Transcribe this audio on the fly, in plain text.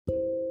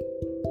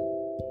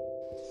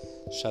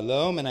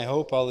Shalom, and I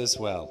hope all is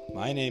well.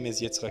 My name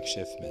is Yitzchak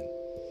Schiffman.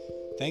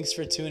 Thanks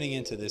for tuning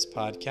into this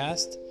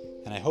podcast,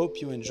 and I hope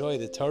you enjoy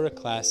the Torah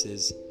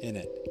classes in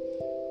it.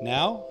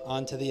 Now,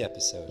 on to the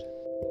episode.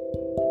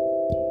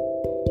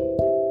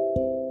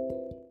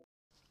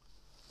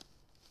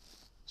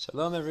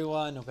 Shalom,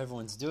 everyone. Hope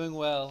everyone's doing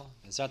well.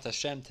 Bezrat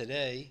Hashem,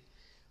 today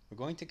we're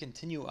going to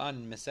continue on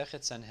in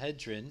Masechet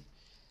Sanhedrin,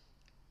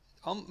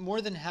 more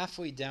than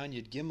halfway down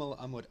Yud Gimel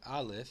Amud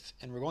Aleph,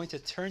 and we're going to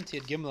turn to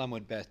Yud Gimel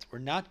Amud Bet. We're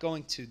not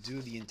going to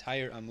do the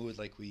entire Amud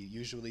like we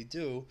usually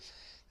do.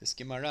 This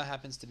Gemara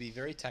happens to be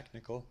very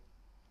technical,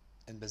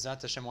 and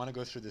Bezrat Hashem want to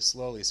go through this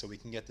slowly so we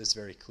can get this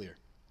very clear.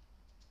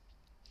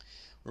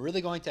 We're really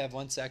going to have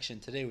one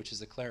section today, which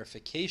is a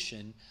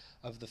clarification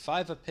of the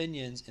 5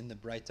 opinions in the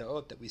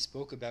Beraissa that we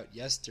spoke about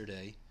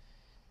yesterday,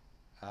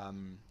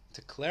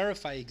 to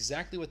clarify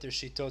exactly what their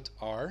shitot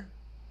are,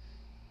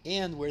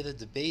 and where the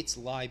debates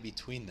lie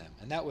between them.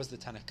 And that was the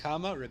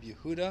Tanakama, Rabbi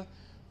Yehuda,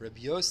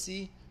 Rabbi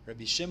Yossi,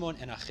 Rabbi Shimon,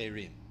 and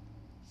Acherim.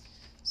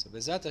 So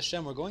Bezrat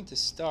Hashem, we're going to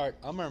start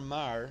Amar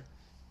Mar,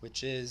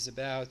 which is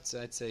about,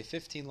 I'd say,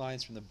 15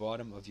 lines from the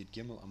bottom of Yud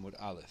Gimel Amud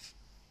Aleph.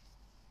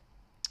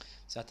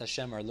 Bezrat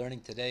Hashem, our learning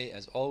today,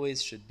 as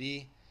always, should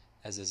be,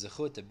 as a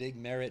zechut, a big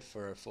merit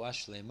for Refuah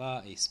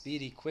Shlema, a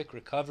speedy, quick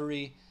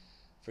recovery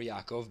for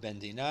Yaakov ben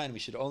Dina, and we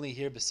should only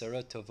hear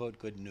Besarot Tovot,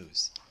 good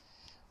news.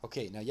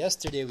 Okay, now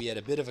yesterday we had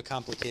a bit of a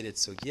complicated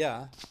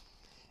sugya,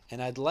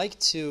 and I'd like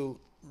to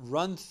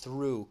run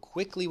through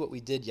quickly what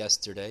we did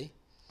yesterday,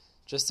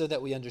 just so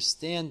that we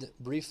understand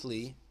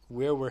briefly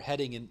where we're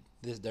heading in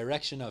the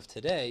direction of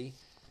today,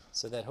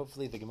 so that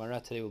hopefully the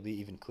Gemara today will be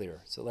even clearer.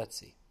 So let's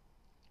see.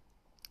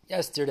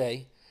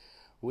 Yesterday,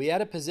 we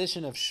had a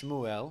position of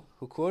Shmuel,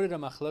 who quoted a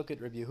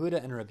machloket Rabbi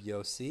Yehuda and Rabbi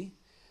Yossi,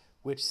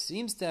 which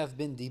seems to have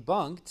been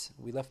debunked.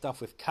 We left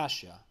off with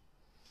Kasha,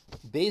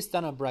 based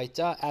on a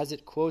Beraissa as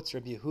it quotes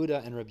Rabbi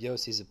Yehuda and Rabbi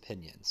Yossi's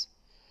opinions.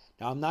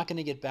 Now, I'm not going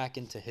to get back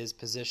into his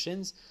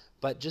positions,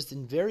 but just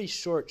in very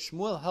short,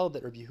 Shmuel held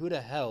that Rabbi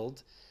Yehuda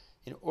held,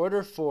 in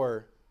order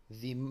for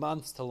the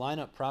months to line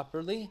up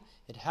properly,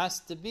 it has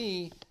to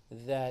be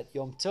that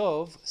Yom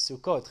Tov,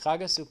 Sukkot,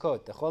 Chag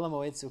HaSukkot, the Chol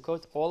HaMoed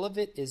Sukkot, all of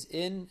it is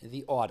in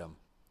the autumn.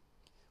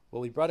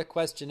 Well, we brought a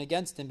question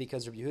against him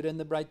because Rabbi Yehuda in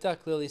the Beraissa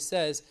clearly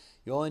says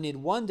you only need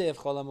one day of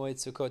Chol HaMoed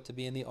Sukkot to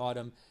be in the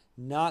autumn,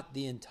 not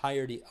the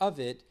entirety of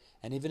it,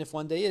 and even if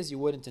one day is, you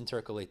wouldn't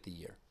intercalate the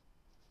year.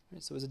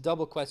 Right, so it was a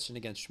double question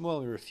against Shmuel,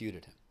 and we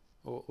refuted him.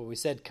 Well, we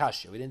said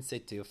Kasha, we didn't say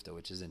Tiyufta,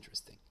 which is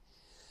interesting.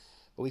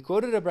 But we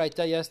quoted a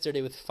Beraissa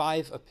yesterday with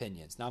 5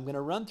 opinions. Now I'm going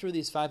to run through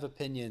these 5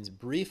 opinions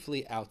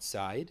briefly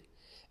outside,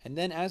 and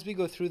then as we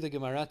go through the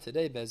Gemara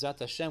today, Be'ezrat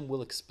Hashem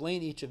will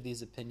explain each of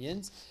these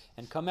opinions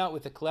and come out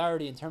with a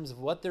clarity in terms of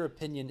what their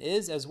opinion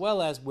is, as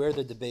well as where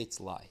the debates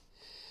lie.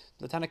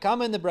 The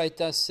Tanakama in the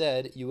Beraissa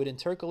said you would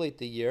intercalate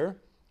the year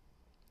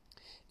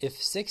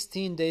if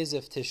 16 days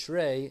of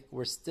Tishrei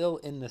were still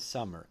in the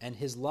summer. And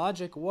his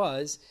logic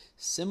was,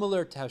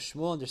 similar to how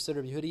Shmuel understood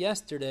Rabbi Yehuda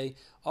yesterday,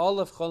 all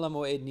of Chol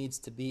HaMoed needs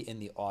to be in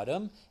the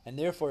autumn, and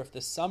therefore if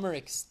the summer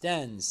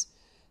extends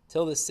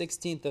till the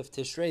 16th of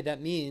Tishrei,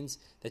 that means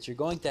that you're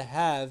going to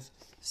have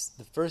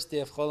the first day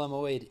of Chol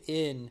HaMoed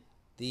in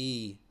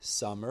the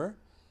summer.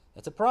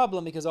 That's a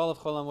problem because all of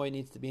Chol HaMoed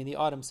needs to be in the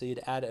autumn, so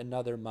you'd add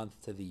another month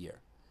to the year.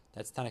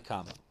 That's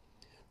Tanakama.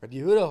 Rabbi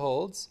Yehuda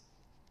holds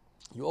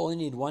you only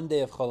need one day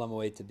of Chol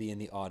HaMoed to be in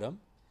the autumn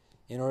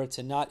in order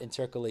to not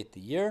intercalate the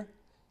year.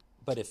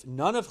 But if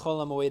none of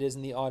Chol HaMoed is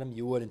in the autumn,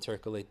 you would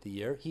intercalate the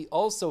year. He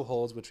also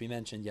holds, which we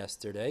mentioned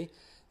yesterday,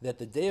 that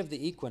the day of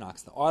the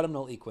equinox, the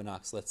autumnal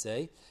equinox, let's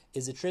say,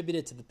 is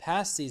attributed to the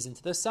past season,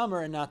 to the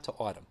summer, and not to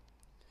autumn.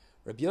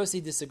 Rabbi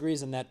Yossi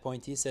disagrees on that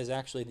point. He says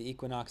actually the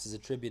equinox is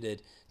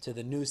attributed to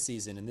the new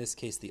season, in this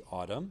case the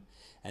autumn.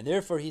 And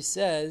therefore he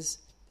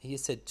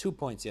said 2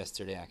 points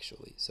yesterday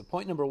actually. So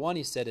point number 1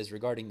 he said is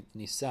regarding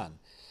Nisan.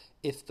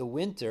 If the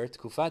winter,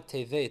 Tkufat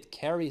Tevet,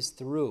 carries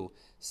through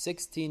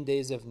 16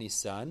 days of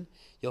Nisan,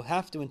 you'll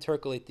have to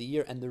intercalate the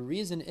year. And the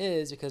reason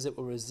is because it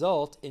will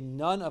result in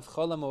none of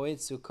Chol HaMoed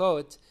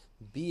Sukkot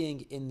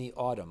being in the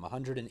autumn,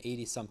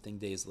 180 something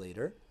days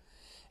later.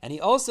 And he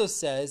also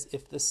says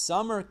if the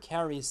summer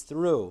carries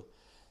through,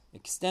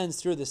 extends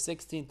through the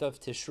 16th of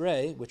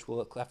Tishrei, which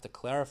we'll have to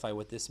clarify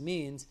what this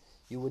means,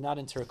 you would not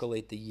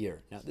intercalate the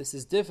year. Now, this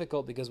is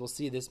difficult because we'll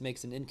see this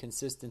makes an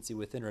inconsistency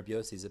within Rabbi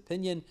Yossi's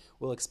opinion.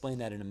 We'll explain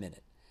that in a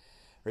minute.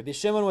 Rabbi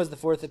Shimon was the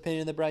 4th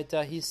opinion in the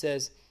Beraissa. He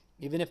says,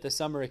 even if the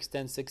summer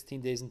extends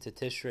 16 days into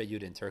Tishrei,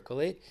 you'd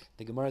intercalate.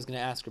 The Gemara is going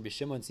to ask Rabbi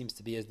Shimon, seems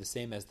to be as the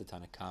same as the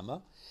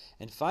Tanakama.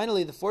 And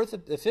finally, the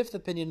 5th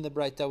opinion in the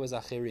Beraissa was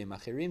Acherim.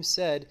 Acherim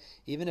said,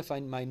 even if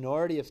a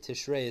minority of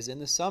Tishrei is in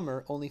the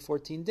summer, only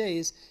 14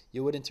 days,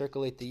 you would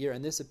intercalate the year.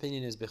 And this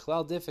opinion is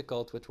bichlal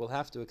difficult, which we'll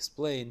have to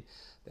explain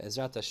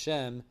Be'ezrat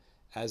Hashem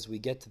as we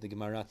get to the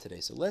Gemara today.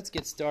 So let's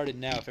get started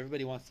now. If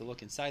everybody wants to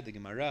look inside the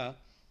Gemara,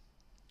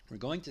 we're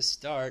going to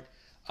start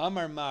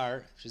Amar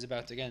Mar, which is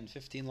about, again,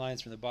 15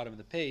 lines from the bottom of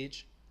the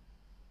page.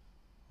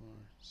 4,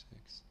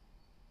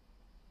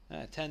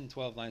 6, 10,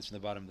 12 lines from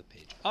the bottom of the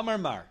page. Amar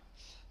Mar.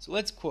 So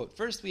let's quote.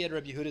 First, we had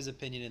Rabbi Yehuda's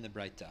opinion in the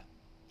Beraissa.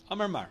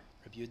 Amar Mar.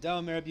 Rabbi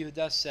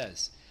Yehuda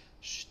says,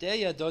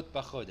 Shtei yadot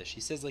b'chodesh.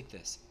 He says like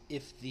this: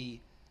 if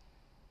the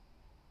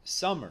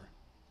summer,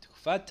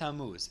 Tufat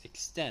Tammuz,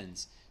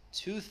 extends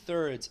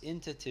 2/3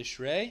 into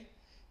Tishrei,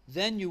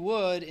 then you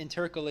would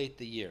intercalate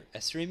the year.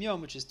 Esrim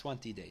Yom, which is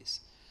 20 days.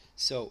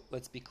 So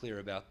let's be clear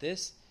about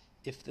this.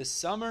 If the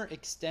summer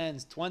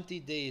extends 20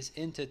 days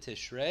into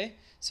Tishrei,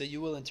 so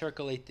you will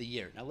intercalate the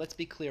year. Now let's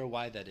be clear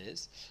why that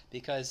is.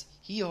 Because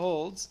he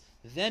holds,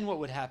 then what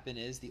would happen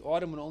is the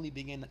autumn would only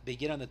begin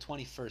on the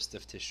 21st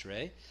of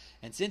Tishrei.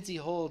 And since he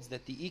holds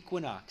that the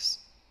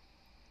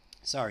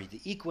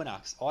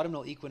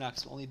autumnal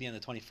equinox will only be on the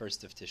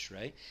 21st of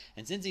Tishrei,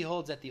 and since he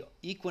holds that the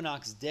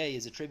equinox day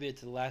is attributed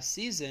to the last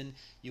season,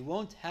 you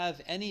won't have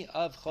any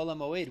of Chol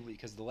HaMoed,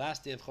 because the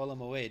last day of Chol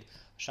HaMoed,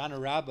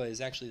 Shana Rabbah, is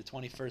actually the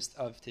 21st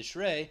of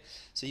Tishrei,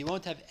 so you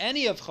won't have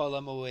any of Chol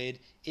HaMoed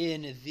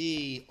in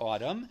the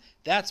autumn.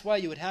 That's why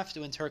you would have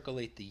to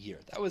intercalate the year.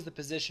 That was the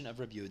position of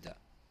Rabbi Yehuda.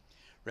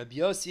 Rabbi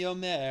Yossi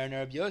Omer, and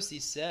Rabbi Yossi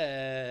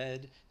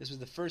said, this was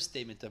the first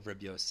statement of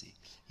Rabbi Yossi.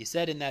 He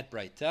said in that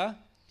Beraissa,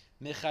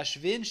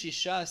 Mechashvin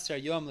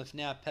 16 yom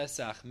lefnei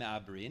Pesach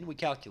me'abrin. We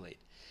calculate.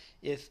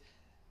 If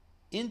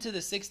into the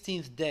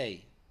 16th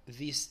day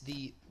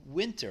the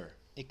winter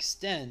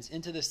extends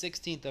into the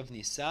 16th of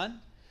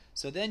Nisan,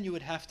 so then you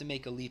would have to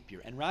make a leap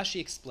year. And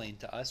Rashi explained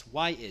to us,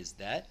 why is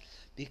that?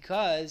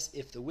 Because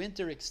if the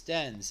winter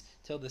extends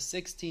till the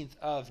 16th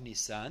of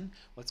Nisan,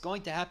 what's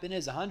going to happen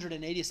is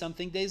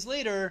 180-something days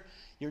later,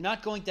 you're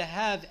not going to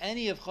have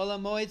any of Chol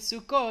HaMoed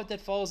Sukkot that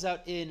falls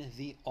out in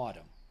the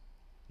autumn.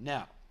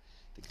 Now,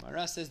 the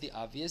Gemara says the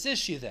obvious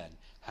issue then.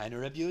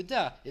 Hainu Rabbi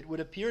Yehuda. It would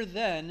appear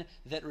then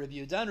that Rabbi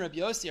Yehuda and Rabbi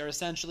Yossi are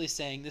essentially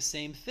saying the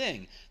same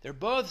thing. They're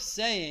both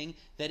saying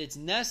that it's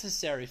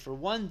necessary for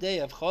one day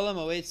of Chol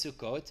HaMoed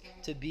Sukkot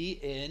to be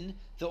in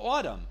the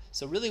autumn.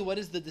 So really, what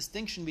is the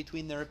distinction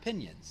between their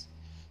opinions?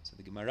 So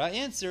the Gemara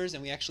answers,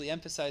 and we actually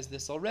emphasized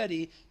this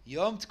already,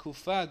 Yom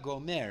Tkufa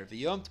Gomer,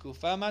 v'Yom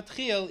Tkufa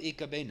Matchil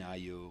Ika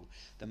Beinayu.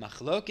 The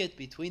machloket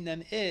between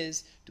them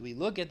is, do we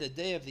look at the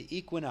day of the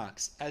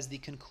equinox as the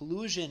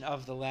conclusion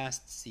of the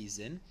last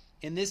season?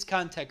 In this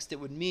context, it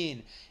would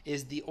mean,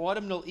 is the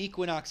autumnal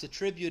equinox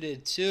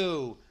attributed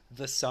to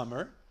the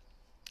summer?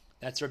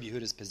 That's Rabbi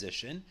Yehuda's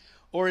position.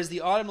 Or is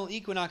the autumnal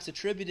equinox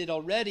attributed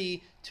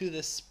already to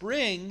the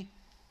spring,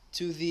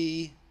 to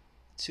the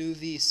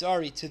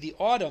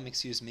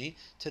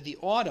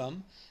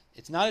autumn?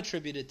 It's not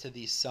attributed to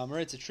the summer,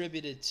 it's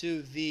attributed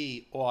to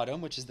the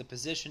autumn, which is the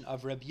position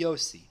of Rabbi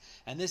Yossi.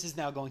 And this is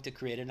now going to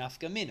create an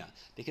nafkamina.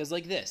 Because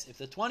like this, if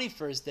the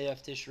 21st day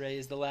of Tishrei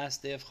is the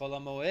last day of Chol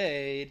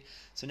HaMoed,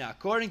 so now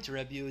according to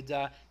Rabbi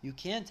Yehuda, you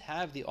can't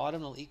have the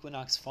autumnal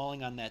equinox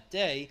falling on that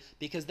day,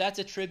 because that's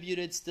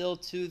attributed still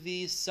to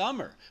the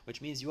summer, which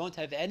means you won't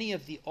have any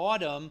of the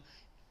autumn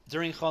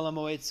during Chol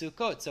HaMoed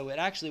Sukkot. So it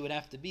actually would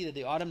have to be that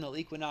the autumnal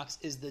equinox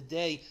is the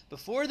day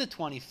before the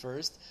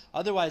 21st.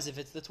 Otherwise, if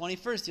it's the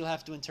 21st, you'll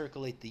have to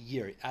intercalate the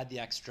year, add the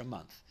extra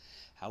month.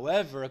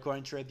 However,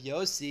 according to Rabbi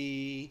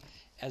Yossi,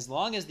 as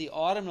long as the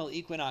autumnal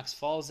equinox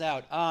falls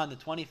out on the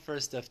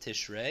 21st of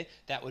Tishrei,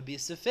 that would be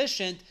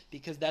sufficient,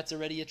 because that's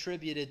already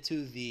attributed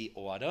to the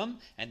autumn,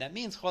 and that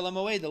means Chol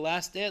HaMoed, the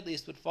last day at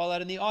least, would fall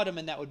out in the autumn,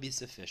 and that would be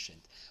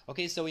sufficient.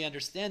 Okay, so we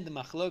understand the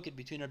machloket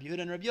between Rabbi Yehuda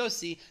and Rabbi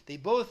Yossi. They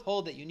both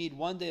hold that you need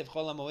one day of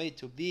Chol HaMoed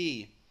to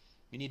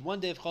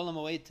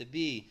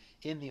be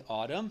in the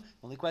autumn.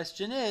 The only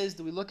question is,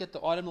 do we look at the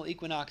autumnal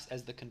equinox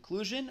as the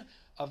conclusion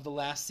of the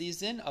last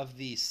season of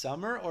the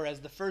summer, or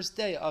as the first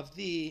day of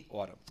the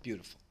autumn?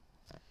 Beautiful.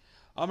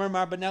 Amar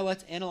Mar, but now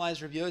let's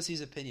analyze Rabbi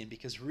Yossi's opinion,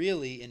 because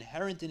really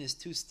inherent in his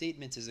two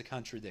statements is a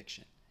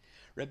contradiction.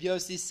 Rabbi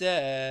Yossi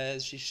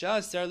says, Shisha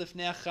Asar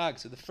Lifnei Chag.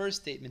 So the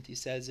first statement he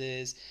says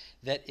is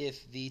that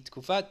if the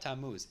Tkufat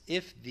Tammuz,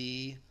 if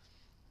the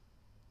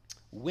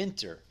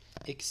winter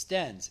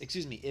extends, this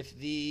is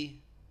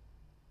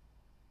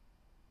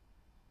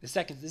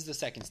the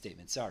second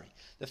statement, sorry.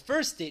 The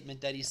first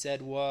statement that he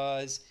said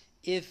was,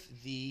 if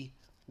the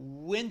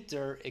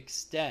winter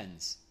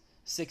extends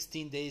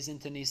 16 days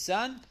into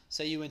Nisan,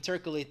 so you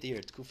intercalate the year.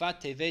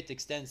 Tkufat Tevet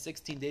extends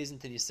 16 days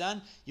into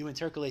Nisan, you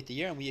intercalate the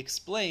year, and we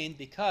explained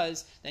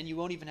because then you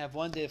won't even have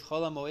one day of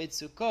Chol HaMoed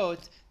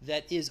Sukkot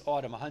that is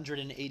autumn,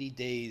 180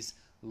 days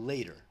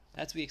later.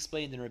 That's what we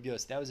explained in Rabbi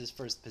Yossi. That was his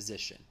first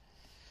position.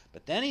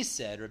 But then he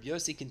said, Rabbi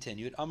Yossi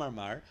continued, Amar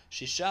Mar,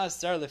 Shisha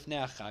Asar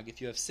Lifnei Chag, if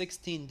you have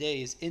 16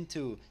 days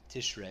into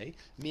Tishrei,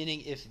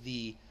 meaning if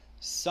the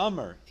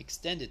summer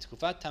extended,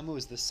 Tkufat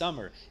Tammuz, the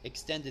summer,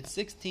 extended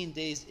 16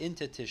 days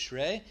into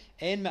Tishrei,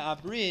 Ein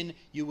Me'abrin,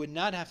 you would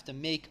not have to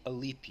make a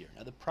leap year.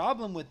 Now the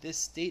problem with this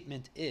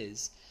statement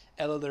is,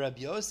 Ela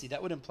Rabbi Yossi,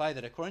 that would imply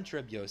that according to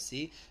Rabbi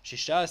Yossi,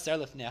 Shisha Asar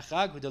Lifnei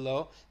Chag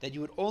Hudalo, that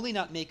you would only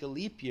not make a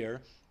leap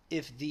year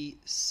if the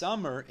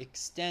summer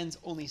extends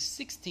only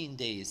 16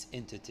 days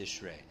into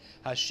Tishrei.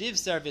 Hashiv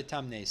sar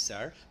v'tamnei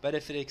sar, but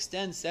if it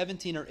extends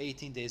 17 or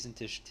 18 days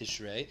into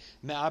Tishrei,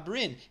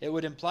 me'abrin, it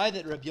would imply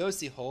that Rabbi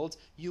Yossi holds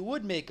you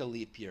would make a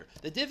leap year.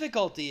 The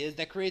difficulty is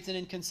that creates an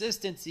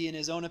inconsistency in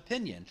his own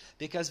opinion,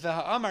 because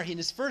v'ha'amar, in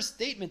his first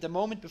statement, a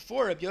moment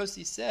before, Rabbi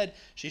Yossi said,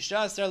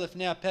 Shisha sar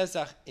lefnei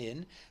Pesach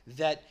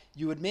that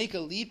you would make a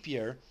leap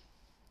year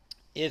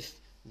if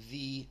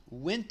the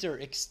winter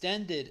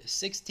extended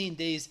 16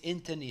 days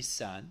into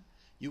Nisan.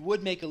 You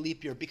would make a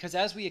leap year, because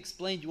as we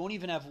explained, you won't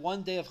even have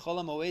one day of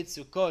Chol HaMoed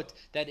Sukkot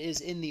that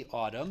is in the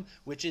autumn,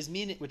 which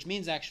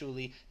means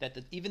actually that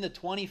even the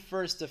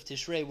 21st of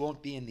Tishrei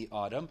won't be in the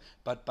autumn.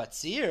 But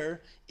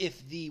Batzir,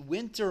 if the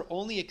winter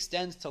only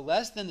extends to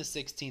less than the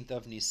 16th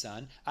of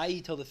Nisan,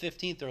 i.e. till the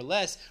 15th or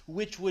less,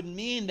 which would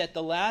mean that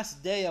the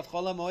last day of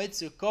Chol HaMoed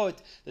Sukkot,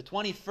 the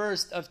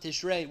 21st of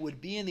Tishrei,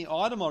 would be in the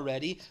autumn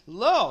already,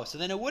 so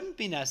then it wouldn't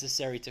be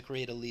necessary to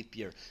create a leap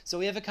year. So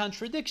we have a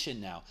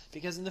contradiction now,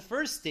 because in the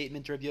first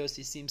statement, Rabbi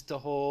Yossi seems to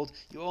hold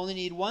you only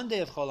need one day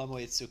of Chol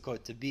HaMoed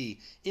Sukkot to be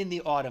in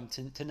the autumn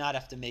to not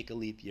have to make a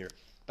leap year.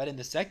 But in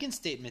the second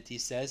statement, he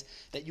says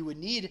that you would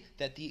need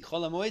that the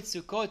Chol HaMoed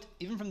Sukkot,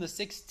 even from the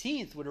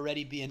 16th, would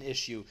already be an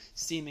issue,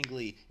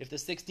 seemingly. If the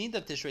 16th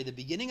of Tishrei, the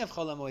beginning of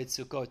Chol HaMoed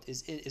Sukkot,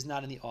 is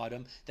not in the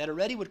autumn, that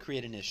already would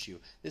create an issue.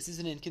 This is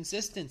an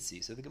inconsistency.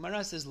 So the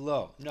Gemara says,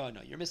 no,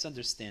 you're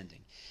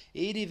misunderstanding.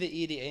 Eidi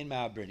ve'idi ein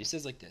ma'abrin. He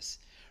says like this.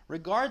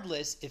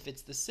 Regardless if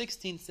it's the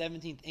 16th,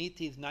 17th,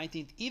 18th,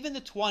 19th, even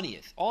the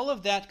 20th, all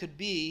of that could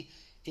be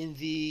in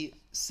the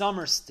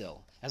summer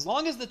still. As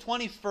long as the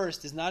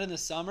 21st is not in the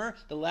summer,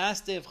 the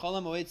last day of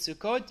Chol HaMoed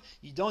Sukkot,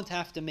 you don't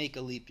have to make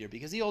a leap year,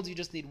 because he holds you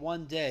just need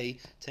one day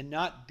to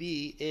not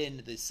be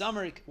in the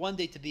summer, one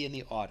day to be in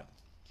the autumn.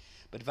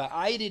 But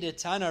va'aydi de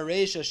Tana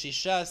Reisha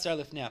Shisha Asar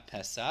Lefnei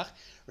Pesach,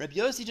 Rabbi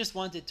Yossi just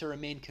wanted to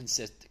remain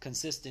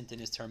consistent in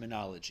his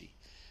terminology.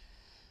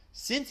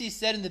 Since he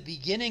said in the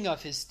beginning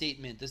of his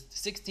statement, the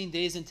 16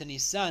 days into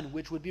Nisan,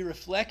 which would be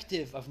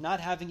reflective of not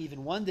having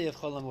even one day of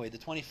Chol HaMoed, the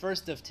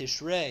 21st of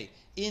Tishrei,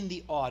 in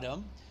the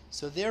autumn,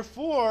 so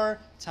therefore,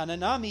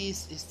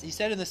 Tananami, he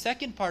said in the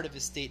second part of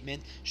his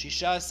statement,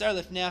 Shisha Asar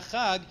Lefnei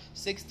Chag,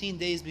 16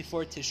 days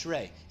before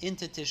Tishrei,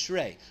 into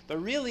Tishrei.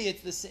 But really,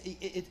 his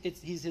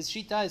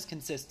Shita is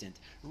consistent.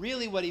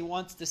 Really what he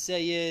wants to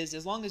say is,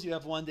 as long as you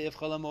have one day of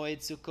Chol HaMoed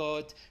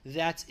Sukkot,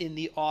 that's in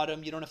the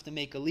autumn, you don't have to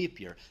make a leap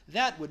year.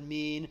 That would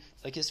mean,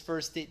 like his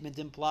first statement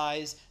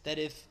implies, that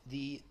if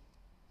the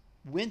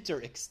winter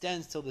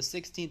extends till the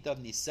 16th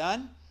of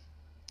Nisan,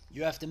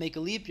 you have to make a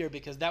leap year,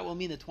 because that will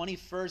mean the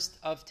 21st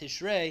of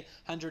Tishrei,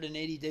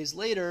 180 days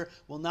later,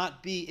 will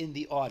not be in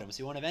the autumn. So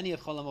you won't have any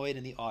of Chol HaMoed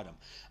in the autumn.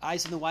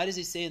 So then why does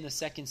he say in the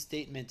second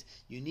statement,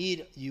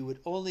 you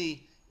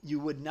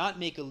would not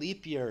make a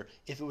leap year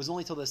if it was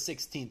only till the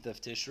 16th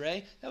of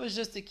Tishrei? That was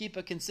just to keep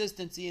a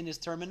consistency in his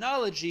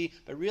terminology,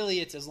 but really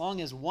it's as long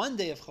as one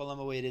day of Chol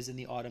HaMoed is in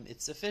the autumn,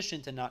 it's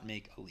sufficient to not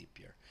make a leap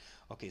year.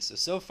 Okay,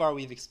 so far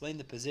we've explained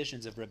the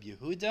positions of Rabbi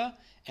Yehuda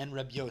and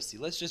Rabbi Yossi.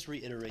 Let's just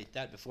reiterate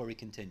that before we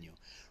continue.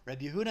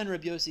 Rabbi Yehuda and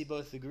Rabbi Yossi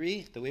both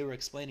agree, the way we're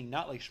explaining,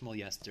 not like Shmuel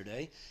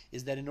yesterday,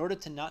 is that in order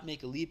to not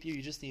make a leap year,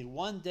 you just need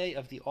one day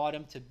of the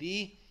autumn to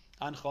be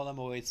on Chol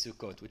HaMoed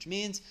Sukkot, which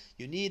means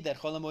you need that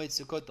Chol HaMoed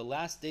Sukkot, the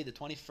last day, the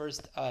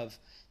 21st of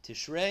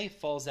Tishrei,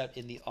 falls out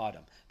in the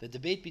autumn. The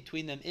debate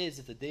between them is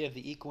if the day of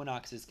the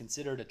equinox is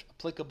considered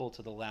applicable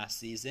to the last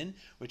season,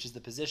 which is the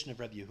position of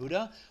Rabbi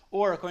Yehuda,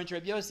 or according to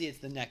Rabbi Yossi, it's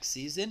the next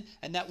season,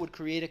 and that would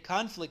create a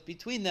conflict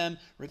between them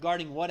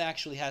regarding what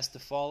actually has to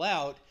fall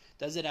out.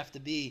 Does it have to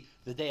be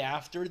the day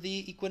after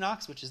the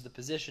equinox, which is the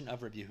position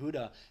of Rabbi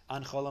Yehuda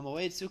on Chol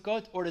HaMoed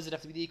Sukkot, or does it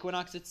have to be the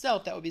equinox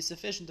itself? That would be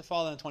sufficient to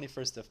fall on the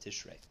 21st of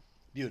Tishrei.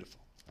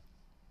 Beautiful.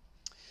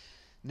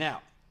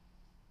 Now,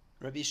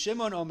 Rabbi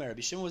Shimon Omer.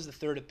 Rabbi Shimon was the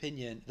fourth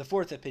opinion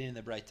in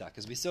the Beraissa,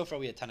 because so far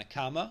we had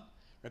Tanakama,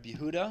 Rabbi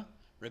Yehuda,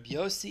 Rabbi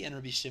Yossi, and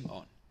Rabbi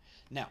Shimon.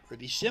 Now,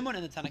 Rabbi Shimon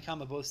and the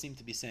Tanakama both seem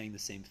to be saying the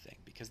same thing,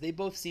 because they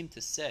both seem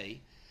to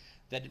say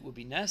that it would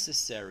be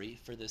necessary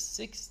for the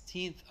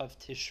 16th of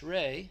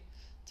Tishrei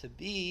to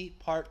be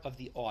part of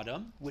the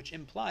autumn, which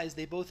implies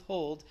they both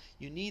hold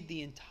you need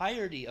the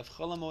entirety of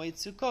Chol HaMoed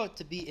Sukkot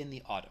to be in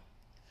the autumn.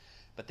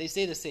 But they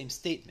say the same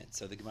statement.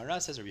 So the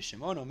Gemara says, Rabbi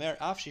Shimon Omer,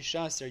 Af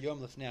Shisha Aser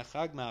Yom Lefnei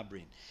Chag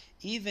Ma'abrin.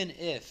 Even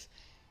if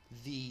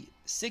the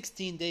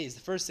 16 days,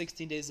 the first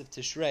 16 days of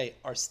Tishrei,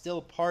 are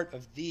still part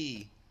of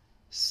the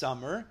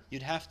summer,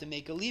 you'd have to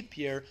make a leap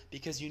year,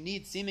 because you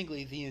need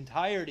seemingly the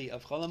entirety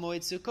of Chol HaMoed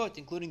Sukkot,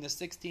 including the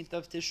 16th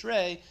of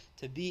Tishrei,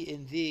 to be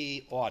in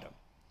the autumn.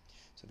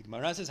 So the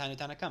Gemara says, Hainu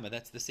Tanakama.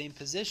 That's the same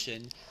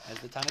position as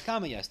the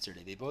Tanakama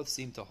yesterday. They both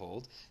seem to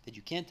hold that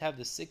you can't have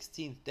the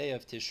 16th day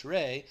of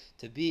Tishrei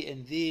to be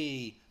in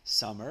the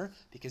summer,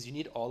 because you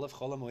need all of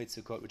Chol HaMoed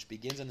Sukkot, which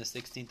begins on the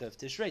 16th of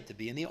Tishrei, to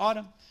be in the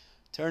autumn.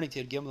 Turning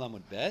to Gimel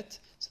Amud Bet,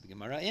 so the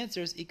Gemara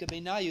answers, Ika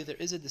Beinayu, there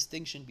is a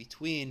distinction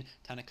between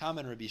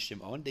Tanakama and Rabbi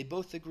Shimon. They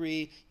both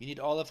agree you need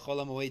all of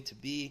Chol HaMoed to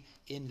be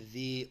in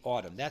the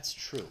autumn. That's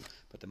true.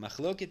 But the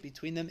machloket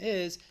between them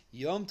is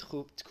Yom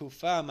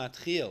Tkufa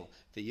Matchil,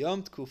 the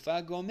Yom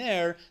Tkufa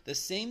Gomer. The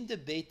same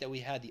debate that we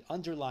had, the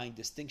underlying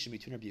distinction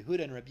between Rabbi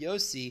Yehuda and Rabbi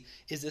Yossi,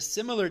 is a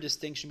similar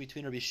distinction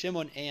between Rabbi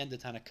Shimon and the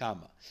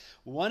Tanakama.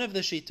 One of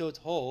the Shitot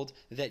hold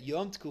that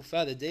Yom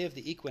Tkufa, the day of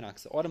the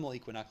equinox, the autumnal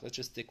equinox, let's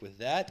just stick with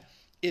that,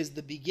 is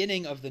the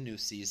beginning of the new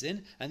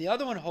season, and the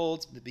other one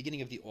holds the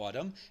beginning of the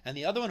autumn, and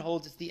the other one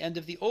holds it's the end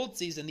of the old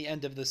season, the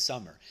end of the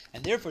summer.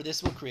 And therefore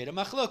this will create a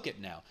machloket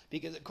now,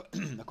 because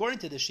according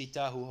to the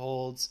Shita who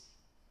holds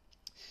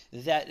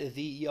that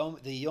the Yom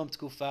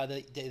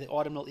Tkufa, the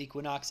autumnal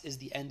equinox, is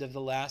the end of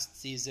the last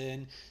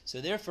season.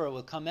 So therefore it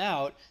will come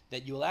out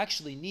that you will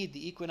actually need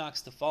the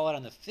equinox to fall out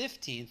on the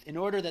 15th in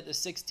order that the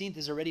 16th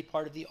is already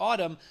part of the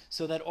autumn,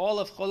 so that all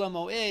of Chol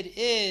HaMoed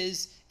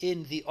is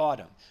in the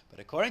autumn. But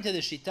according to the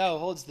Shita who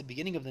holds the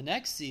beginning of the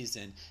next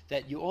season,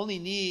 that you only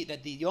need,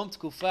 that the Yom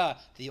Tkufa,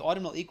 the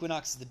autumnal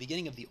equinox, is the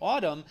beginning of the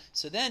autumn,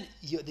 so then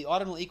the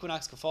autumnal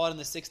equinox could fall out on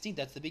the 16th,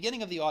 that's the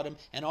beginning of the autumn,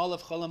 and all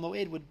of Chol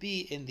HaMoed would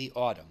be in the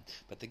autumn.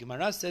 But the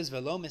Gemara says,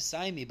 Velo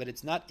Mesaimi, but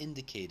it's not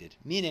indicated.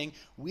 Meaning,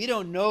 we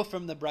don't know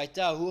from the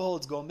Beraissa who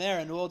holds Gomer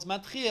and who holds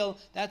Matchil.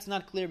 That's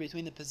not clear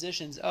between the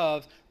positions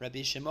of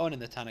Rabbi Shimon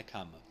and the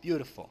Tanakama.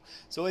 Beautiful.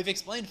 So we've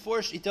explained 4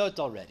 Shitot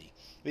already.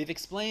 We've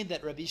explained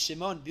that Rabbi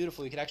Shimon,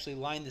 beautiful, we could actually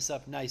line this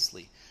up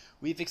nicely.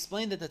 We've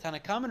explained that the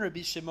Tanakam and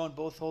Rabbi Shimon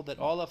both hold that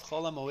all of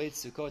Chol HaMoed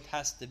Sukkot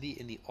has to be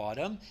in the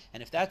autumn,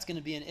 and if that's going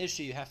to be an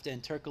issue, you have to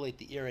intercalate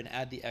the year and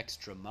add the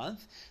extra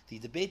month. The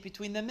debate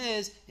between them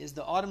is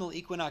the autumnal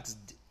equinox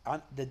on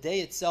the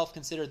day itself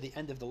considered the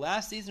end of the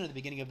last season or the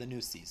beginning of the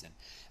new season?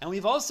 And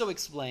we've also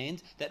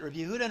explained that Rabbi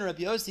Yehuda and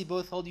Rabbi Yossi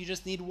both hold you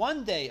just need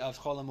one day of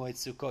Chol HaMoed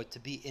Sukkot to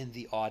be in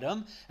the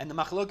autumn, and the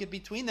machloket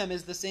between them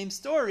is the same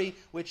story,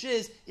 which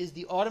is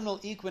the autumnal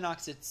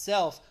equinox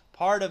itself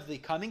part of the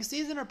coming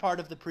season or part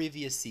of the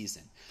previous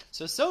season?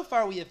 So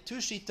far we have 2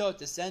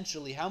 shitot,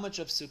 essentially, how much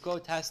of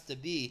Sukkot has to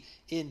be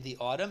in the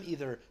autumn,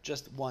 either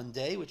just one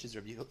day, which is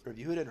Rabbi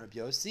Yehuda and Rabbi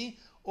Yossi,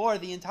 or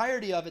the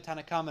entirety of it,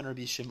 Tanakam and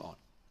Rabbi Shimon.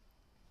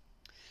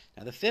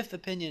 Now the 5th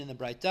opinion in the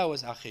Beraissa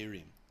was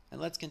Achirim. And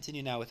let's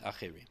continue now with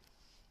Achirim.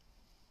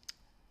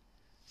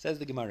 Says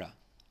the Gemara,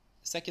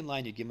 second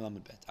line, Yud Gimel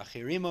Amud Bet.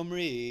 Achirim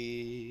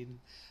Omrim.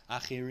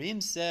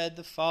 Achirim said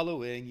the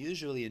following.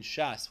 Usually in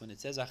Shas, when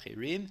it says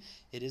Achirim,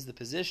 it is the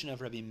position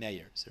of Rabbi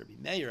Meir. So Rabbi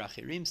Meir,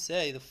 Achirim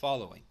say the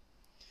following.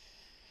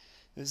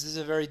 This is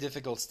a very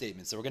difficult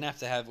statement, so we're going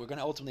to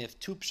ultimately have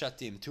 2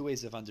 pshatim, 2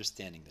 ways of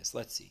understanding this.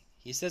 Let's see.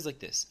 He says like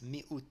this,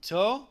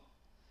 mi'uto.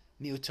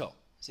 So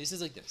he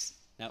says like this.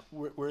 Now,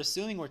 we're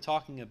assuming we're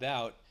talking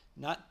about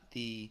not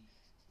the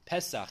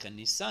Pesach and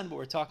Nisan, but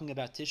we're talking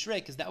about Tishrei,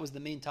 because that was the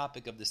main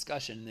topic of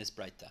discussion in this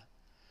Beraissa.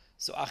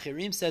 So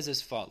Achirim says as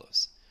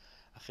follows.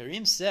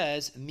 Achirim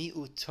says,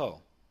 mi'uto.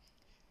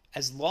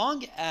 As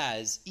long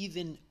as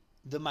even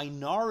the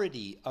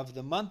minority of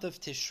the month of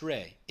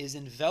Tishrei is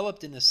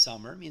enveloped in the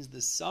summer, means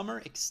the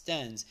summer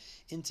extends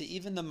into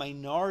even the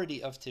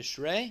minority of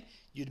Tishrei,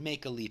 you'd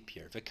make a leap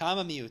year.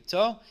 V'kama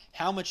miuto,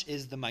 how much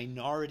is the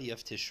minority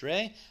of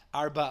Tishrei?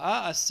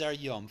 Arba'a asar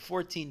yom,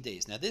 14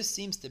 days. Now this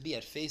seems to be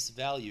at face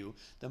value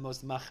the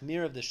most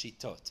machmir of the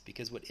shitot,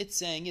 because what it's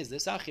saying is,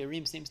 this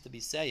Achirim seems to be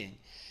saying,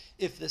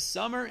 if the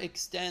summer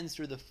extends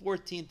through the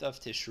 14th of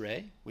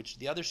Tishrei, which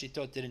the other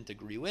shitot didn't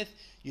agree with,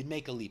 you'd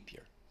make a leap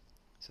year.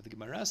 So the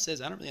Gemara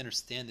says, I don't really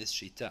understand this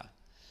shita.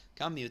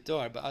 Kam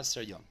miuto arba'a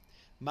asar yom.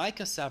 My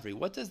kasavri,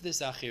 what does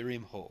this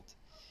Achirim hold?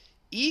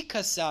 I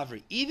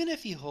kasavri, even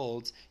if he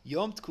holds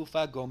Yom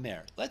Tkufa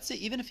Gomer, let's say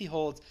even if he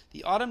holds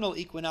the autumnal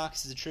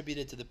equinox is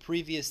attributed to the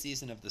previous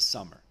season of the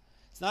summer,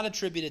 it's not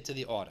attributed to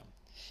the autumn.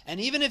 And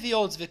even if he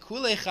holds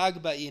V'kulei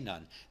Chag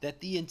Ba'inan,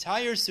 that the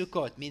entire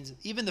Sukkot, means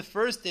even the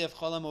first day of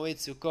Chol HaMoed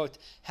Sukkot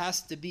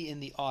has to be in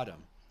the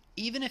autumn,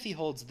 even if he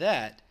holds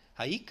that,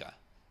 Ha'ika,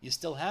 you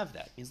still have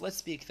that. Means let's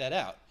speak that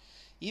out.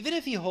 Even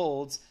if he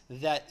holds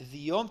that the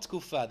Yom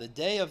Tkufa, the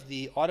day of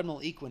the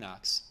autumnal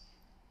equinox,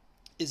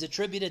 is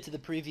attributed to the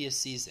previous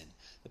season.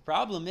 The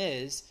problem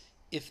is,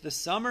 if the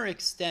summer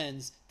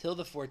extends till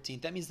the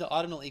 14th, that means the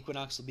autumnal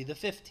equinox will be the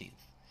 15th.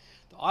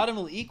 The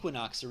autumnal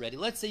equinox already,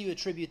 let's say you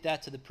attribute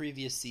that to the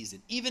previous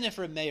season, even if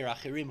Reb Meir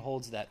Achirim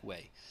holds that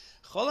way.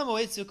 Chol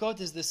HaMoed Sukkot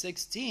is the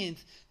 16th,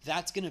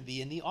 that's going to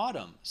be in the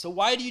autumn. So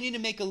why do you need to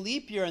make a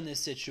leap year in this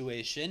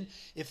situation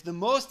if the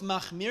most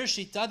machmir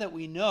shita that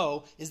we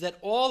know is that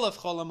all of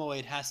Chol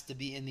HaMoed has to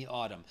be in the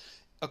autumn?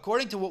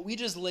 According to what we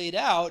just laid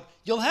out,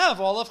 you'll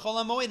have all of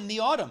Chol HaMoed in the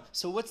autumn.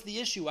 So what's the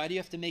issue? Why do you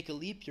have to make a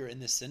leap year in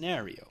this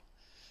scenario?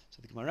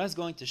 So the Gemara is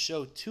going to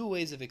show 2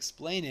 ways of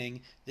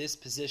explaining this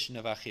position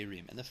of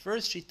Achirim. And the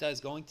first shita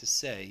is going to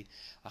say,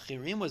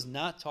 Achirim was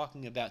not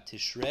talking about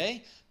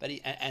Tishrei,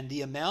 and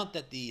the amount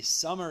that the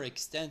summer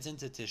extends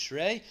into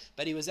Tishrei,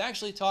 but he was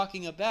actually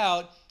talking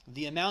about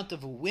the amount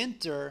of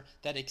winter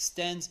that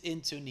extends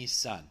into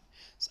Nisan.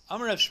 So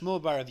Amar Rav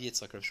Shmuel bar Rav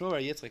Yitzchak. Rav Shmuel bar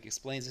Yitzchak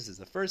explains this as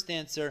the first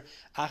answer.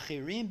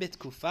 Achirim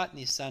betkufat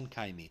Nisan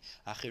kaimi.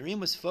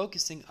 Achirim was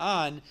focusing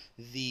on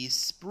the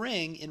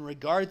spring in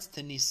regards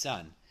to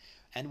Nisan.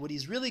 And what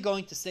he's really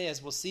going to say,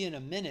 as we'll see in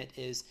a minute,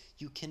 is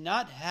you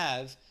cannot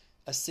have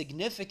a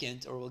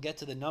significant, or we'll get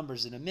to the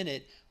numbers in a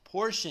minute,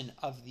 portion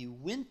of the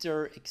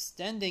winter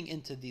extending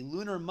into the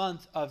lunar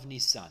month of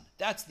Nisan.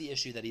 That's the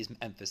issue that he's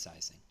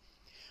emphasizing.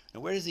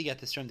 Now, where does he get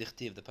this from? The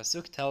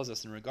Pasuk tells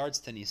us in regards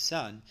to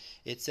Nisan,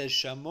 it says,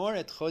 Shamor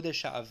et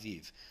chodesh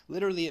ha'aviv.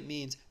 Literally, it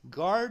means,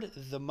 guard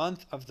the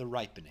month of the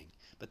ripening.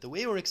 But the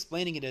way we're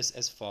explaining it is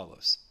as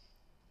follows.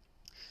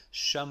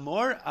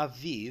 Shamor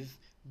aviv,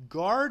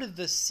 guard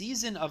the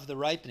season of the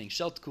ripening,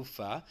 shel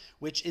tkufa,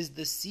 which is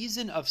the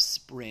season of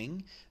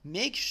spring.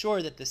 Make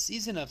sure that the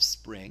season of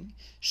spring,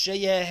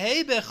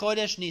 sheyehei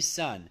bechodesh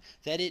Nisan,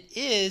 that it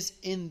is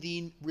in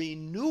the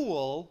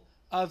renewal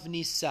of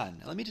Nisan.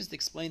 Now, let me just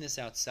explain this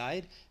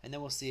outside, and then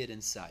we'll see it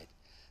inside.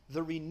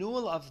 The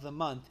renewal of the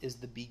month is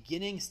the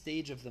beginning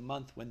stage of the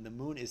month when the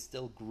moon is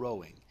still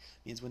growing.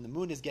 It means when the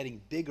moon is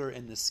getting bigger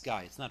in the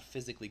sky. It's not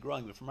physically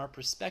growing, but from our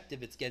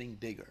perspective, it's getting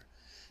bigger.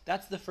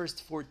 That's the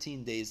first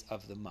 14 days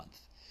of the month.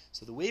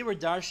 So the way we're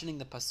darshaning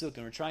the pasuk,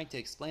 and we're trying to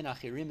explain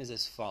achirim, is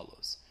as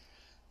follows.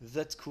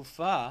 The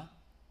tkufa,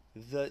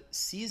 the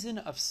season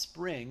of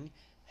spring,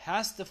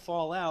 has to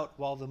fall out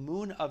while the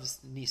moon of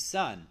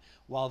Nisan,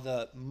 while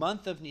the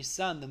month of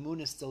Nisan, the moon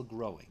is still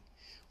growing.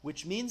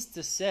 Which means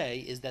to say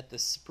is that the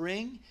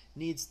spring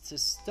needs to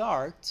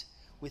start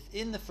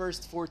within the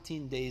first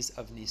 14 days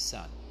of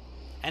Nisan.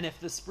 And if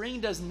the spring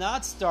does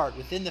not start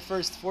within the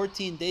first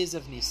 14 days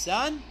of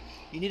Nisan,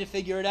 you need to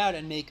figure it out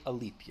and make a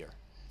leap year.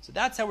 So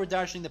that's how we're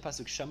darshaning the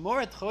pasuk.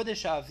 Shamor et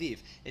chodesh aviv.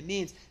 It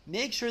means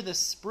make sure the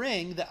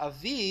spring, the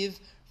aviv,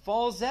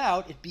 falls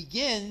out. It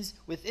begins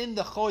within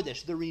the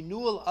chodesh, the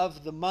renewal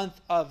of the month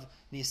of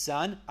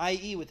Nisan,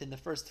 i.e. within the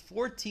first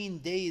 14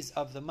 days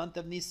of the month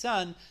of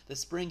Nisan, the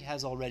spring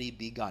has already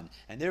begun.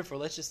 And therefore,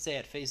 let's just say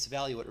at face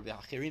value what Rabbi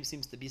Achirim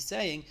seems to be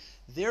saying.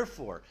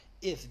 Therefore,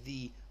 if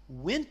the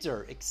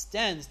winter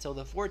extends till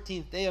the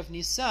 14th day of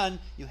Nisan,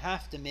 you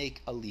have to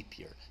make a leap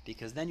year,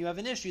 because then you have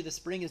an issue. The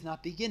spring is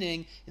not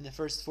beginning in the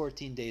first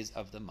 14 days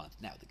of the month.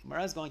 Now, the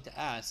Gemara is going to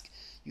ask,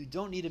 you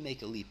don't need to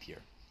make a leap year,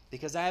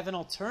 because I have an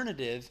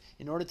alternative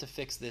in order to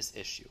fix this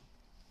issue.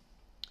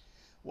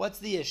 What's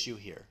the issue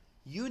here?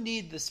 You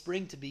need the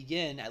spring to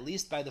begin at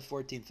least by the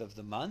 14th of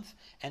the month,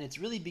 and it's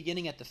really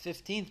beginning at the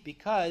 15th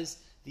because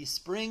the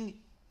spring,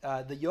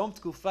 the Yom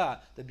Tkufa,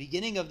 the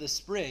beginning of the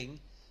spring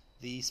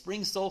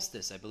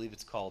solstice, I believe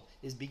it's called,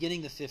 is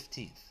beginning the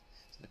 15th.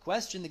 So the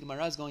question the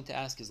Gemara is going to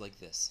ask is like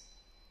this.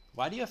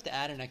 Why do you have to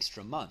add an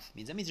extra month?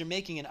 That means you're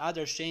making an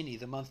Adar Sheni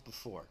the month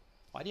before.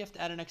 Why do you have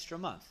to add an extra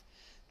month?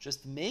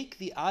 Just make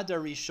the Adar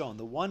Rishon,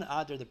 the one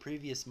Adar, the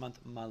previous month,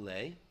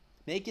 Malay,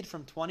 make it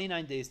from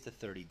 29 days to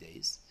 30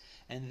 days,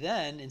 and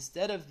then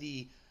instead of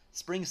the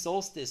spring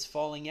solstice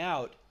falling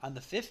out on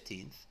the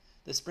 15th,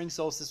 the spring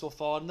solstice will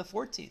fall out on the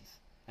 14th.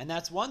 And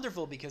that's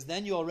wonderful, because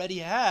then you already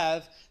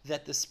have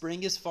that the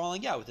spring is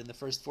falling out within the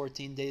first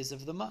 14 days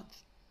of the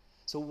month.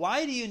 So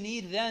why do you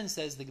need then,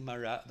 says the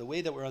Gemara, the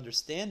way that we're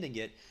understanding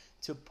it,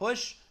 to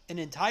push an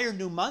entire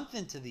new month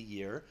into the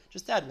year?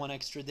 Just add one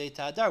extra day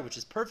to Adar, which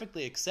is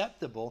perfectly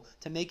acceptable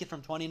to make it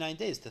from 29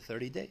 days to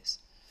 30 days.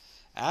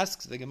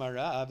 Asks the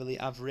Gemara, Aveli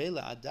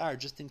Avrela Adar,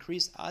 just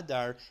increase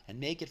Adar and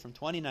make it from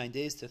 29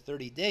 days to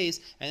 30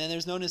 days, and then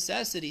there's no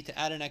necessity to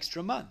add an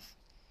extra month.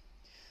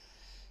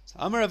 So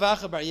Amar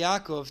Avacha Bar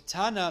Yaakov,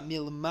 Tana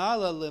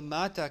milmala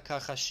lemata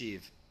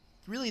kachashiv.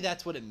 Really,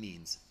 that's what it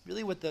means.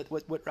 Really, what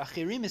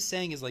Achirim is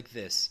saying is like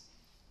this.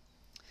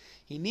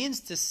 He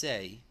means to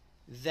say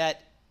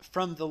that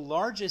from the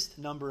largest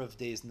number of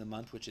days in the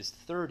month, which is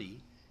 30,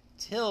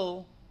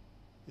 till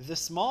the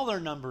smaller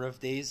number of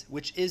days,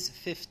 which is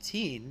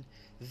 15,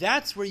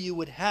 that's where you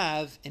would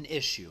have an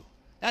issue.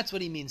 That's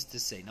what he means to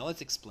say. Now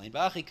let's explain.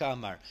 Ba'achika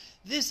Amar.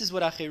 This is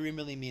what Achirim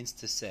really means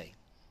to say.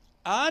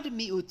 Ad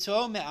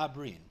mi'uto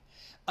me'abrin.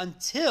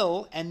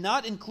 Until, and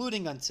not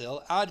including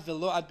until, ad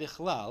velo ad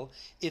bichlal,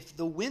 if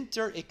the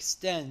winter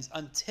extends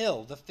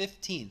until the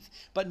 15th,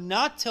 but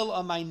not till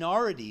a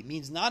minority,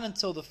 means not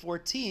until the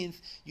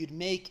 14th, you'd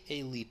make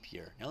a leap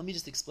year. Now let me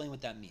just explain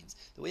what that means.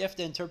 The way you have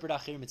to interpret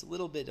Achirim, it's a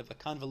little bit of a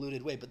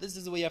convoluted way, but this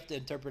is the way you have to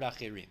interpret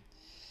Achirim.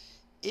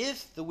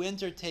 If the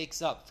winter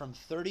takes up from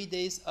 30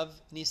 days of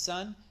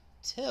Nisan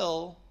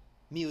till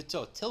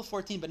miuto, till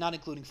 14, but not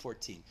including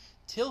 14,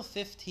 till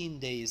 15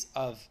 days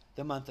of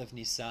the month of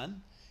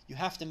Nisan, you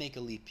have to make a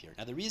leap year.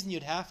 Now, the reason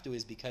you'd have to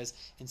is because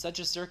in such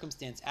a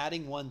circumstance,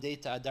 adding one day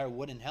to Adar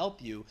wouldn't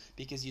help you,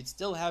 because you'd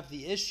still have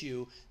the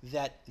issue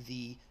that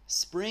the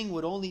spring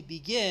would only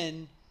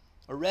begin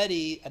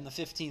already on the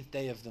 15th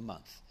day of the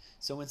month.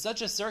 So in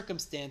such a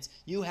circumstance,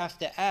 you have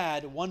to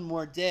add one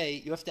more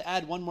day, you have to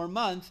add one more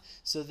month,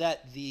 so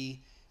that the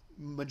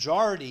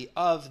majority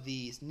of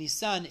the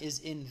Nisan is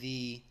in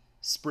the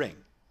spring.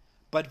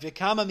 But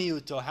v'kama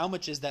miuto, how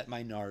much is that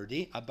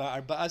minority?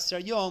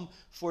 Arba'asar yom,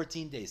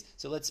 14 days.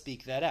 So let's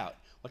speak that out.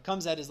 What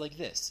comes out is like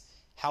this.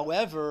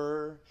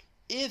 However,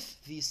 if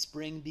the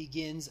spring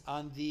begins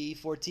on the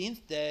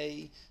 14th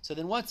day, so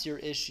then what's your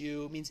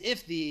issue? It means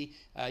if the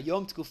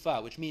Yom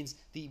Tkufa, which means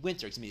the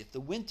winter, if the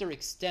winter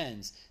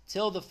extends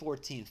till the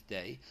 14th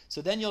day,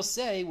 so then you'll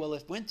say, well,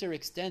 if winter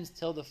extends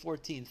till the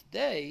 14th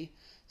day,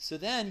 so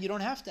then you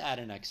don't have to add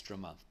an extra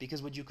month,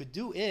 because what you could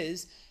do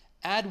is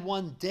add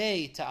 1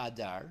 day to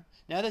Adar.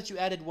 Now that you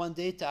added 1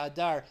 day to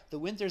Adar, the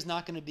winter's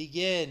not going to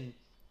begin.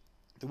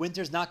 The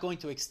winter's not going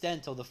to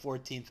extend till the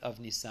 14th of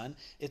Nisan.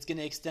 It's going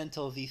to extend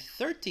till the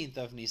 13th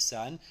of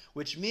Nisan,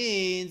 which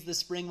means the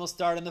spring will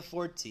start on the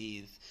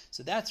 14th.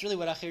 So that's really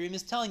what Achirim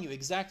is telling you,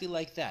 exactly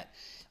like that.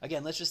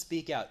 Again, let's just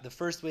speak out. The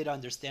first way to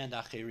understand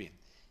Achirim.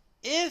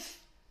 If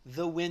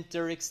the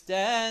winter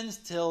extends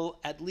till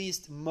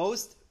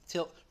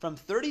from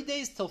 30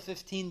 days till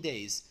 15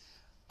 days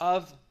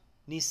of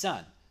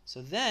Nisan,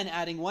 so then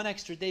adding 1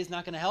 extra day is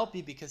not going to help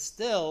you, because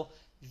still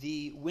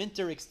the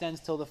winter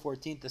extends till the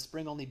 14th, the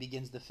spring only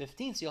begins the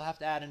 15th, so you'll have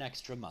to add an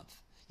extra month.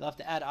 You'll have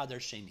to add Adar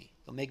Sheni.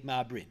 You'll make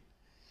Ma'abrin.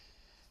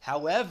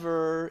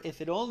 However, if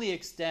the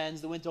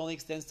winter only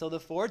extends till the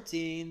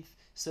 14th,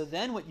 so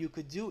then what you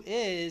could do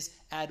is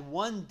add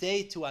 1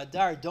 day to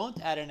Adar. Don't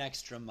add an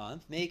extra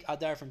month. Make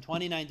Adar from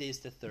 29 days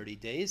to 30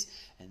 days.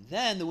 And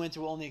then the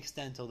winter will only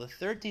extend till the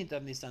 13th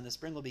of Nisan. The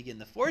spring will begin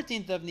the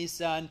 14th of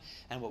Nisan.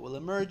 And what will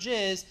emerge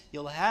is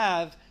you'll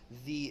have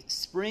the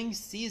spring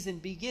season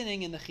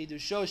beginning in the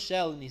Chidusho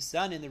Shel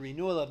Nisan, in the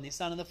renewal of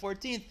Nisan on the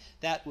 14th.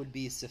 That would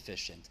be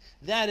sufficient.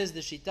 That is the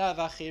Shita of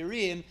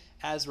Achirim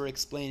as we're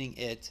explaining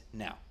it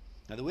now.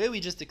 Now the way we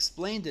just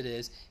explained it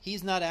is,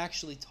 he's not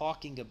actually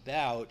talking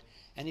about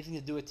anything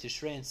to do with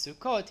Tishrei and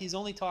Sukkot. He's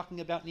only talking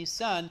about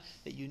Nisan,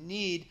 that you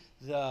need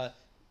the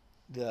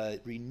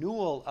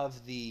renewal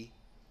of the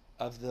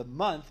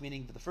month,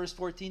 meaning the first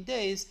 14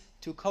 days,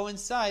 to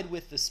coincide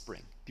with the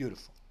spring.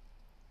 Beautiful.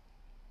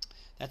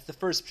 That's the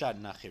first pshat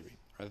in Achirim.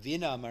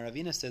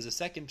 Ravina says a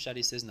second pshat.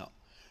 He says no.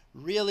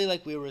 Really,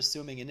 like we were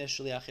assuming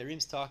initially,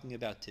 Achirim's talking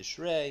about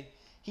Tishrei.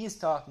 He's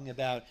talking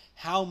about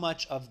how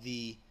much of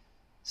the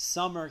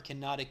summer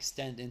cannot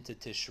extend into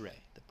Tishrei.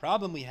 The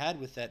problem we had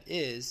with that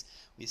is,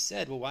 we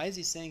said, well, why is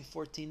he saying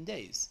 14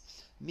 days?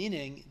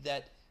 Meaning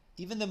that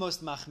even the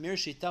most machmir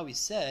shita, we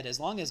said, as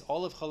long as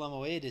all of Chol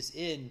HaMoed is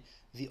in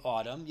the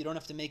autumn, you don't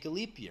have to make a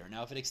leap year.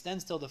 Now, if it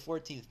extends till the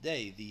 14th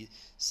day, the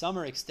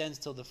summer extends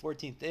till the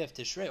 14th day of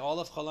Tishrei, all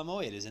of Chol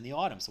HaMoed is in the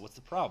autumn. So what's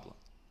the problem?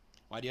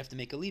 Why do you have to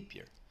make a leap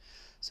year?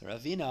 So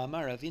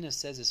Ravina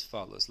says as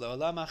follows: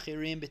 La'olam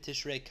achirim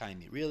b'Tishrei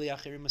kaimi. Really,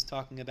 Achirim was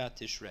talking about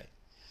Tishrei.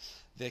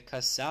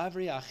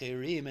 Ve'kasavri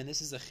achirim, and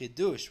this is a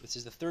chidush, which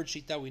is the third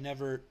shita we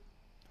never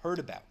heard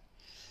about.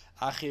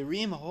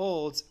 Achirim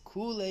holds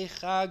kulei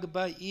chag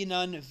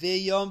ba'inan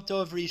ve'yom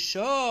tov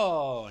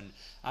rishon.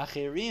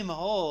 Achirim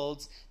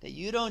holds that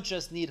you don't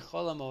just need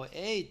Chol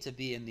HaMoed to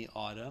be in the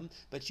autumn,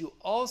 but you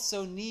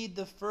also need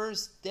the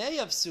first day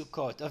of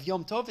Sukkot, of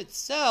Yom Tov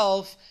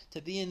itself,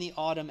 to be in the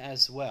autumn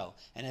as well.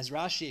 And as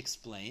Rashi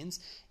explains,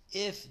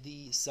 if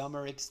the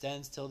summer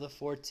extends till the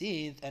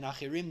 14th, and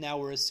Achirim now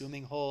we're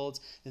assuming holds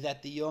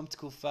that the Yom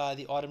Tkufa,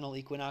 the autumnal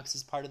equinox,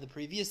 is part of the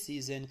previous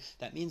season,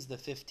 that means the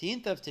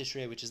 15th of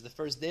Tishrei, which is the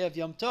first day of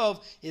Yom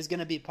Tov, is going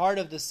to be part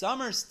of the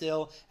summer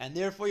still, and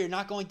therefore you're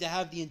not going to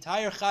have the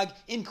entire Chag,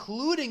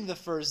 including the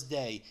first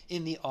day,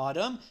 in the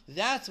autumn.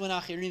 That's when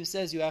Achirim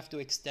says you have to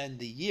extend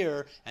the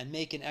year and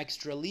make an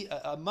extra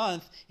a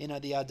month in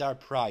the Adar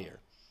prior.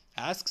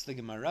 Asks the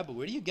Gemara, but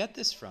where do you get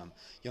this from?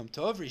 Yom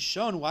Tov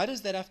Rishon, why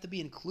does that have to be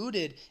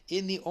included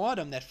in the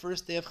autumn, that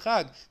first day of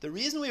Chag? The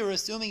reason we were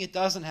assuming it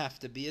doesn't have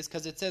to be is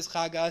because it says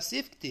Chag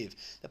HaAsif Ktiv.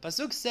 The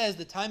Pasuk says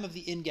the time of the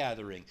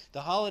ingathering,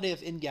 the holiday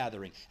of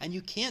ingathering, and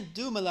you can't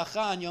do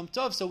Melacha on Yom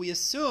Tov, so we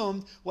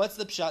assumed, what's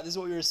the pshat? This is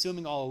what we were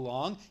assuming all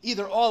along.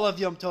 Either all of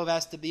Yom Tov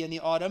has to be in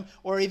the autumn,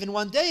 or even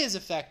 1 day is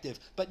effective.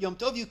 But Yom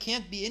Tov you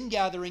can't be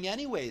ingathering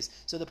anyways.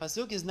 So the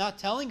Pasuk is not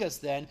telling us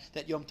then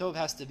that Yom Tov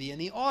has to be in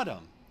the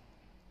autumn.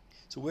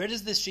 So where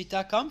does this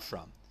shita come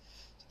from?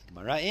 So the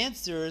Gemara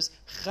answers,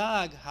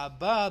 Chag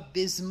haba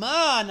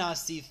bizman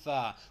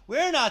asifa.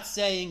 We're not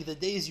saying the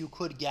days you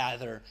could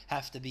gather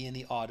have to be in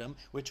the autumn,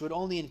 which would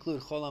only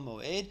include Chol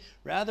HaMoed.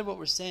 Rather, what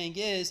we're saying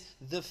is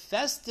the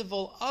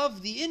festival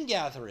of the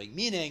ingathering,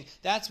 meaning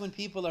that's when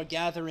people are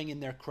gathering in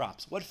their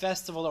crops. What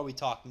festival are we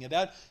talking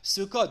about?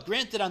 Sukkot.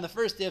 Granted, on the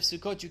first day of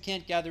Sukkot you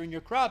can't gather in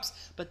your crops,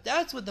 but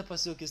that's what the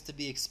pasuk is to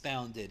be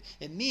expounded.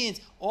 It means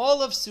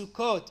all of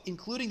Sukkot,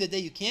 including the day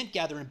you can't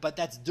gather in, but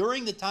that's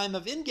during the time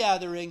of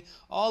ingathering,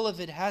 all of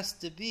it has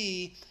to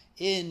be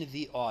in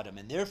the autumn.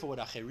 And therefore what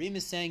Achirim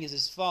is saying is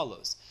as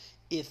follows: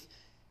 if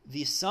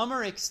the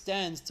summer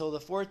extends till the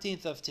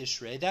 14th of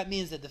Tishrei, that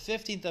means that the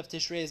 15th of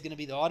Tishrei is going to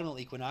be the autumnal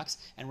equinox,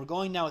 and we're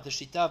going now with the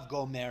Shita of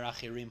Gomer.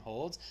 Achirim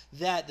holds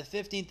that the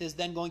 15th is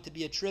then going to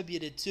be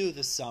attributed to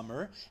the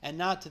summer and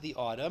not to the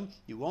autumn.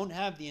 You won't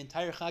have the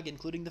entire Chag,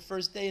 including the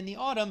first day in the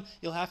autumn.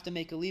 You'll have to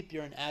make a leap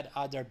year and add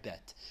Adar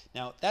Bet.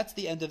 Now, that's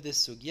the end of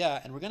this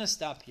sugya, and we're going to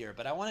stop here,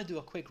 but I want to do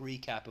a quick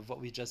recap of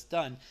what we've just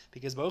done,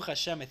 because Baruch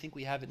Hashem, I think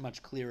we have it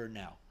much clearer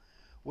now.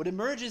 What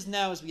emerges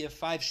now is we have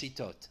 5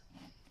 Shitot.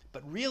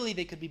 But really,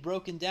 they could be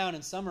broken down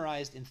and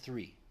summarized in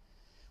 3.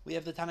 We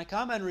have the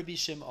Tanakama and Rabbi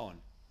Shimon.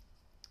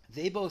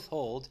 They both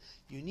hold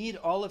you need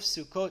all of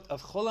Sukkot,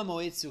 of Chol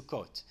HaMoed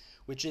Sukkot,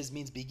 which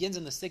means begins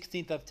on the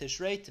 16th of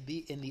Tishrei, to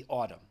be in the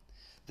autumn.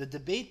 The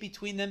debate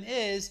between them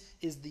is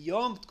the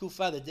Yom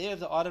Tkufa, the day of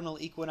the autumnal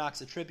equinox,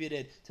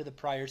 attributed to the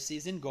prior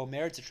season,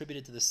 Gomer, it's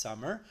attributed to the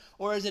summer,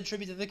 or is it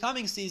attributed to the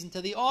coming season,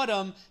 to the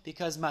autumn,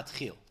 because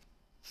Matchil?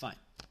 Fine.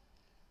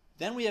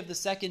 Then we have the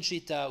second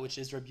Shita, which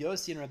is Rabbi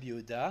Yossi and Rabbi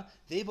Yehuda.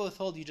 They both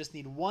hold you just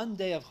need one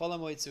day of Chol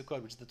HaMoed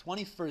Sukkot, which is the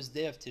 21st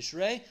day of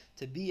Tishrei,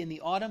 to be in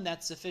the autumn.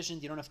 That's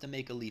sufficient. You don't have to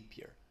make a leap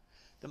year.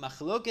 The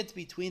machloket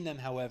between them,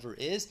 however,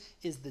 is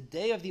the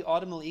day of the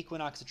autumnal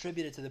equinox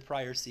attributed to the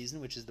prior season,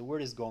 which is the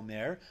word is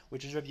Gomer,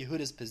 which is Rabbi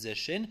Yehuda's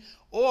position,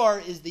 or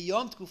is the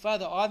Yom Tkufa,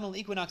 the autumnal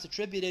equinox,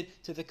 attributed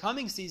to the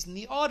coming season,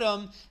 the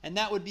autumn, and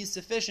that would be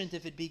sufficient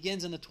if it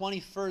begins on the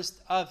 21st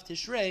of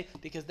Tishrei,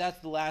 because that's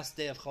the last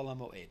day of Chol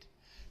HaMoed.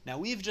 Now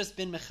we've just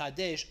been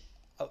mechadesh,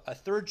 a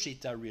third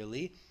shita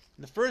really.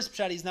 In the first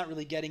pshat, he's not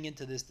really getting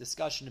into this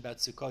discussion about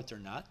Sukkot or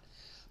not.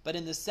 But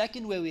in the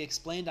second way we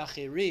explained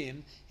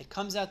Achirim, it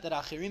comes out that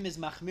Achirim is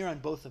machmir on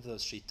both of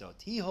those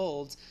shitot. He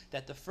holds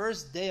that the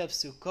first day of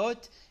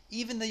Sukkot,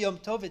 even the Yom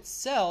Tov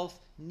itself,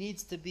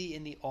 needs to be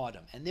in the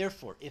autumn. And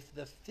therefore, if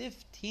the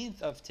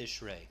 15th of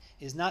Tishrei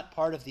is not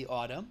part of the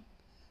autumn,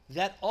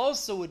 that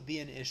also would be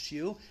an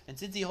issue. And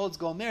since he holds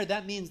Gomer,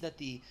 that means that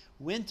the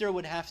winter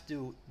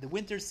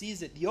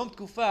season, the Yom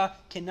Tkufa,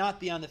 cannot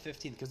be on the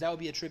 15th, because that would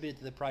be attributed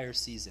to the prior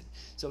season.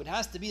 So it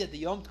has to be that the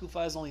Yom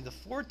Tkufa is only the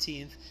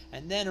 14th,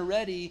 and then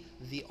already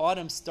the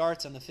autumn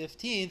starts on the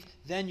 15th,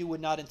 then you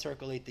would not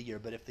intercalate the year.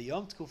 But if the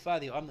Yom Tkufa,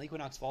 the autumn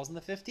equinox, falls on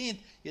the 15th,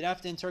 you'd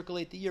have to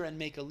intercalate the year and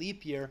make a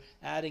leap year,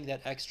 adding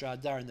that extra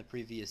Adar in the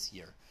previous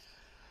year.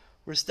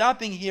 We're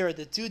stopping here at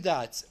the two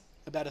dots.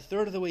 About a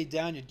third of the way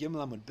down, Yud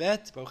Gimel Amud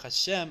Bet. Baruch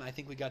Hashem, I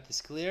think we got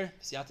this clear.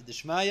 B'siyata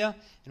Dishmaya.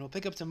 And we'll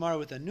pick up tomorrow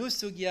with a new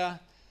sugya.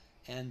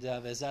 And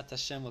Ve'ezat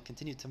Hashem will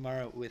continue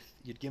tomorrow with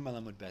Yud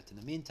Gimel Amud Bet. In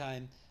the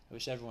meantime, I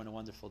wish everyone a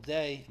wonderful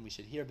day. And we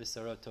should hear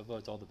B'sarot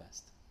Tovot. All the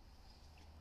best.